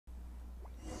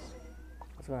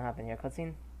gonna happen here?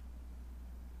 Cutscene?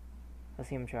 Let's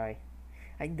see him try.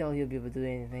 I doubt he'll be able to do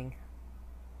anything.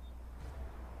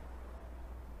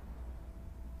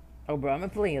 Oh bro, I'm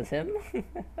playing as him?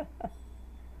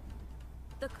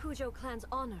 The Kujou clan's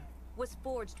honor was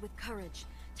forged with courage,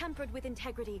 tempered with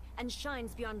integrity, and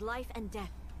shines beyond life and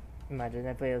death. Imagine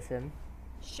I play as him.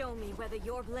 Show me whether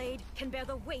your blade can bear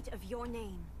the weight of your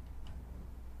name.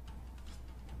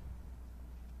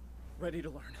 Ready to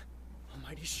learn,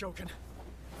 Almighty Shogun.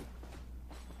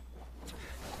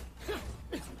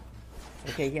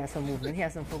 Okay, he has some movement, he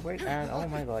has some footwork, and oh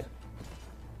my god.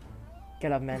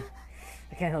 Get up, man.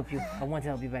 I can't help you. I want to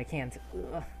help you, but I can't.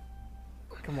 Ugh.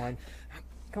 Come on.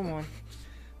 Come on.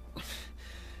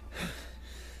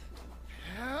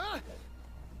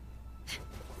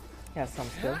 He has some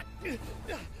skill.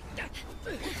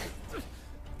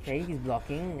 Okay, he's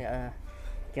blocking.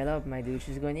 Get up, my dude.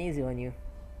 She's going easy on you.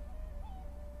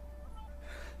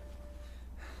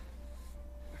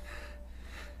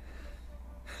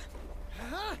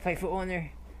 Fight for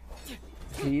honor.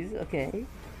 Please, okay.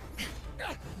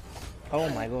 Oh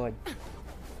my god.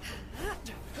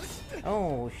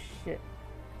 Oh shit.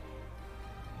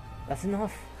 That's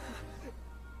enough.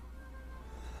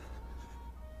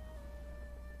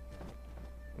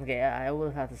 Okay, I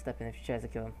will have to step in if she tries to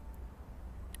kill him.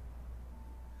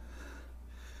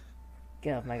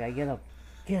 Get up, my guy, get up.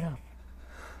 Get up.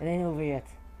 It ain't over yet.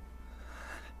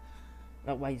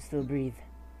 Not while you still breathe.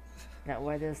 Not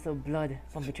while there's still blood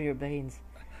pumping through your veins.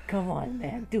 Come on,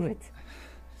 man, do it.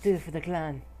 Do it for the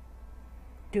clan.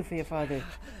 Do it for your father.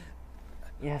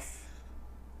 Yes.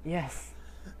 Yes.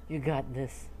 You got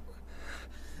this.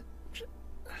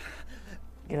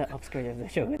 Get that upskirt of the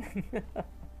Shogun.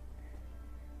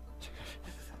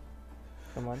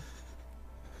 Come on.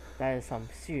 That is some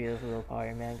serious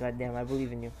willpower, man. Goddamn, I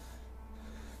believe in you.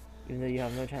 Even though you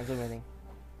have no chance of winning.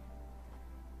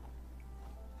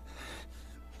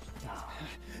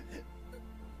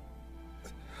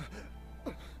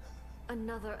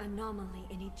 Another anomaly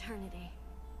in eternity.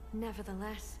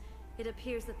 Nevertheless, it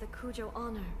appears that the Kujou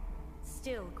honor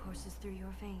still courses through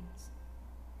your veins.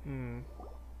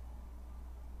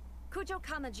 Kujou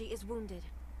Kamaji is wounded.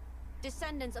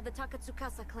 Descendants of the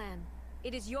Takatsukasa clan,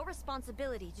 it is your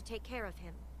responsibility to take care of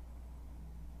him.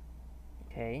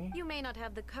 Okay. You may not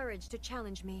have the courage to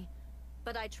challenge me,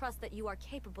 but I trust that you are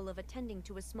capable of attending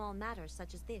to a small matter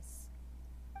such as this.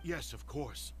 Yes, of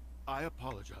course. I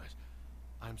apologize.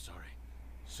 I'm sorry.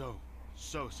 So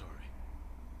sorry.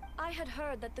 I had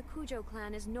heard that the Kujou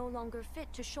clan is no longer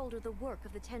fit to shoulder the work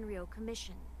of the Tenryou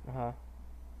Commission.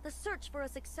 The search for a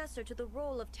successor to the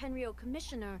role of Tenryou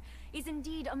Commissioner is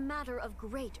indeed a matter of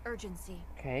great urgency.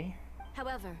 Okay.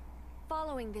 However,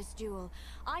 following this duel,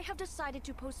 I have decided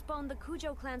to postpone the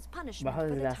Kujou clan's punishment But how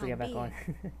for does the it have to time get back being. on?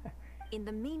 In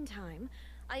the meantime,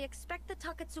 I expect the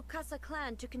Takatsukasa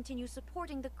clan to continue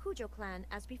supporting the Kujou clan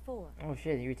as before. Oh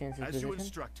shit, he retains his As position? you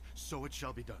instruct, so it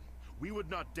shall be done. We would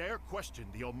not dare question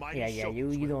the almighty Yeah,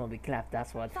 Shogun's you will. don't want to be clapped,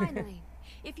 that's what. Finally,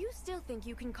 if you still think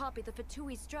you can copy the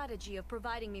Fatui strategy of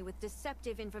providing me with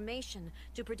deceptive information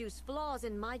to produce flaws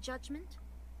in my judgment,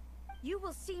 you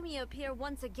will see me appear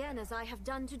once again as I have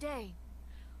done today.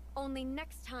 Only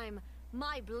next time,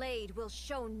 my blade will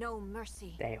show no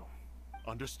mercy. Damn.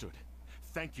 Understood.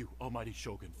 Thank you, almighty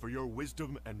Shogun, for your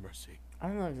wisdom and mercy. I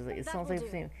don't know, it's just like, it sounds like the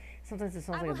same. Sometimes it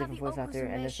sounds like a different voice actor,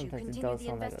 and then sometimes it does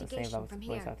sound like the same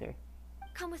voice actor.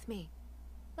 Come with me.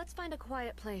 Let's find a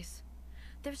quiet place.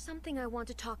 There's something I want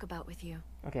to talk about with you.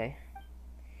 Okay.